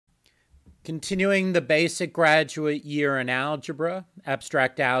Continuing the basic graduate year in algebra,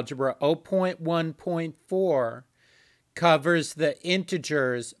 abstract algebra, 0.1.4 covers the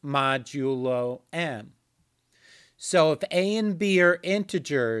integers modulo m. So if a and b are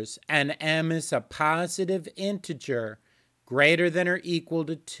integers and m is a positive integer greater than or equal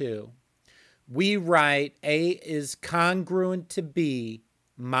to 2, we write a is congruent to b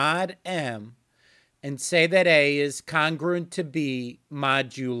mod m and say that a is congruent to b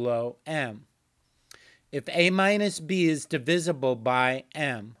modulo m. If a minus b is divisible by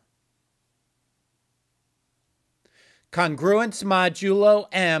m, congruence modulo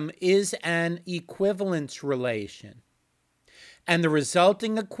m is an equivalence relation, and the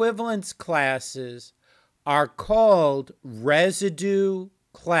resulting equivalence classes are called residue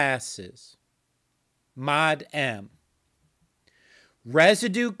classes, mod m.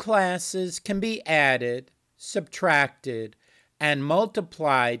 Residue classes can be added, subtracted, and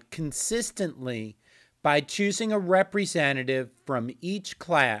multiplied consistently by choosing a representative from each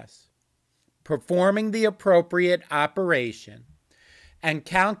class, performing the appropriate operation, and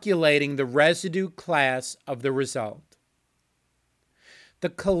calculating the residue class of the result. The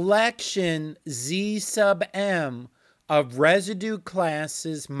collection Z sub m of residue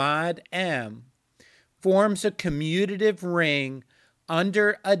classes mod m forms a commutative ring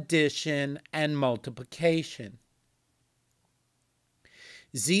under addition and multiplication.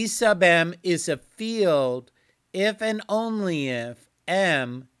 Z sub m is a field if and only if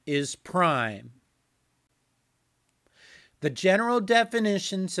m is prime. The general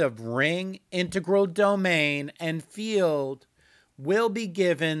definitions of ring, integral domain, and field will be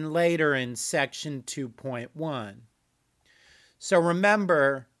given later in section 2.1. So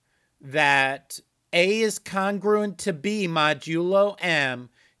remember that a is congruent to b modulo m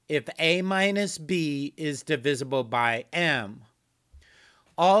if a minus b is divisible by m.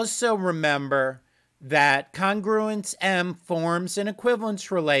 Also remember that congruence m forms an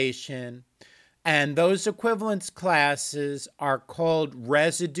equivalence relation, and those equivalence classes are called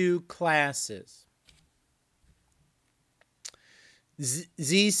residue classes.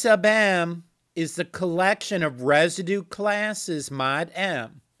 Z sub m is the collection of residue classes mod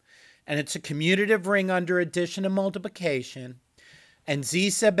m, and it's a commutative ring under addition and multiplication, and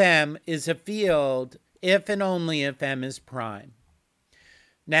Z sub m is a field if and only if m is prime.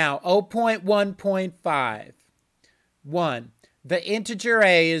 Now, 0.1.5. 1. The integer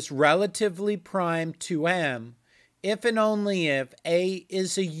a is relatively prime to m if and only if a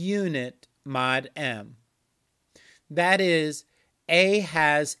is a unit mod m. That is, a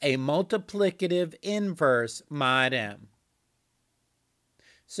has a multiplicative inverse mod m.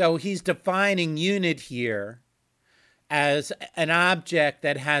 So he's defining unit here as an object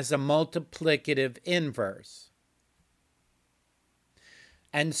that has a multiplicative inverse.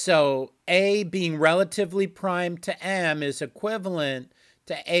 And so a being relatively prime to m is equivalent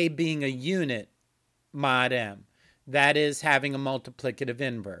to a being a unit mod m. That is, having a multiplicative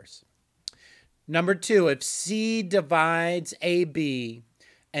inverse. Number 2, if c divides ab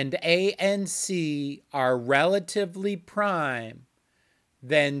and a and c are relatively prime,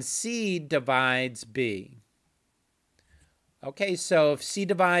 then c divides b. Okay, so if c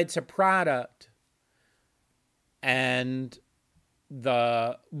divides a product and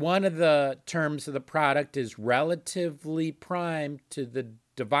one of the terms of the product is relatively prime to the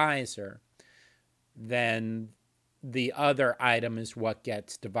divisor, then the other item is what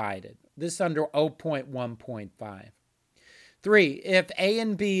gets divided. This is under 0.1.5. 3, if a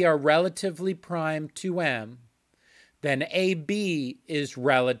and b are relatively prime to m, then ab is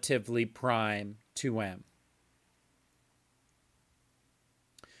relatively prime to m.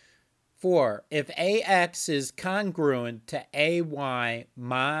 4, if ax is congruent to ay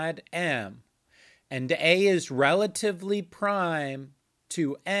mod m, and a is relatively prime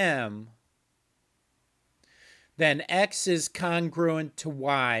to m, then x is congruent to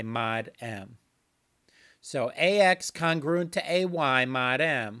y mod m. So ax congruent to ay mod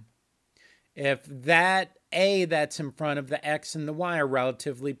m. If that a that's in front of the x and the y are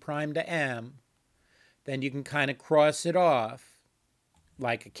relatively prime to m, then you can kind of cross it off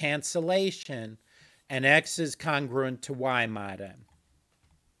like a cancellation, and x is congruent to y mod m.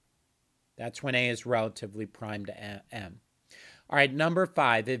 That's when a is relatively prime to m. All right, number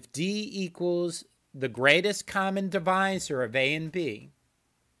 5, if d equals the greatest common divisor of a and b,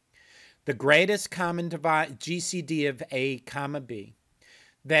 the greatest common GCD of a comma b,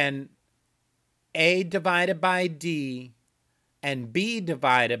 then a divided by d and b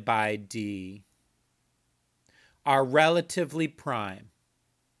divided by d are relatively prime.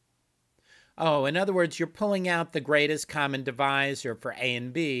 Oh, in other words, you're pulling out the greatest common divisor for a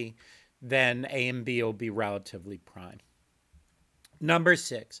and b then A and B will be relatively prime. Number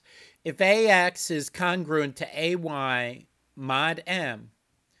 6, if AX is congruent to AY mod M,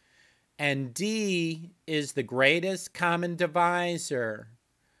 and D is the greatest common divisor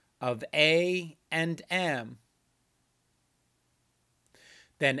of A and M,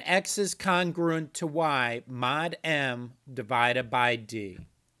 then X is congruent to Y mod M divided by D.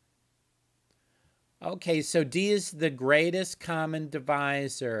 Okay, so D is the greatest common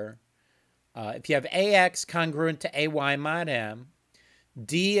divisor. If you have AX congruent to AY mod M,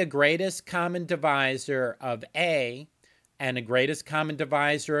 D a greatest common divisor of A and a greatest common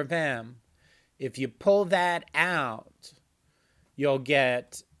divisor of M, if you pull that out, you'll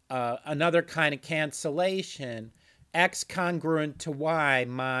get another kind of cancellation, X congruent to Y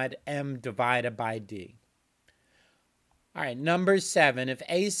mod M divided by D. All right, number 7, if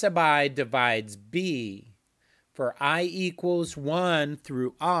A sub I divides B for I equals 1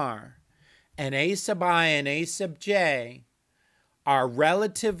 through R, and A sub I and A sub J are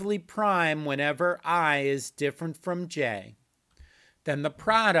relatively prime whenever I is different from J, then the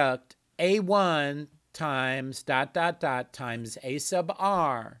product A1 times ... times A sub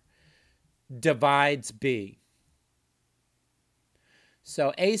R divides B.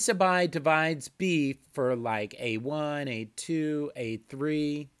 So A sub I divides B for like A1, A2,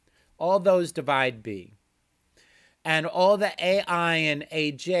 A3. All those divide B. And all the AI and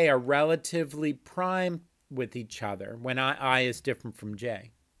AJ are relatively prime with each other when I is different from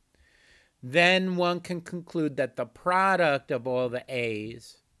J. Then one can conclude that the product of all the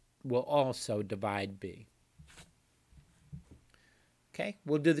A's will also divide B. Okay,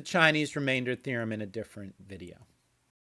 we'll do the Chinese remainder theorem in a different video.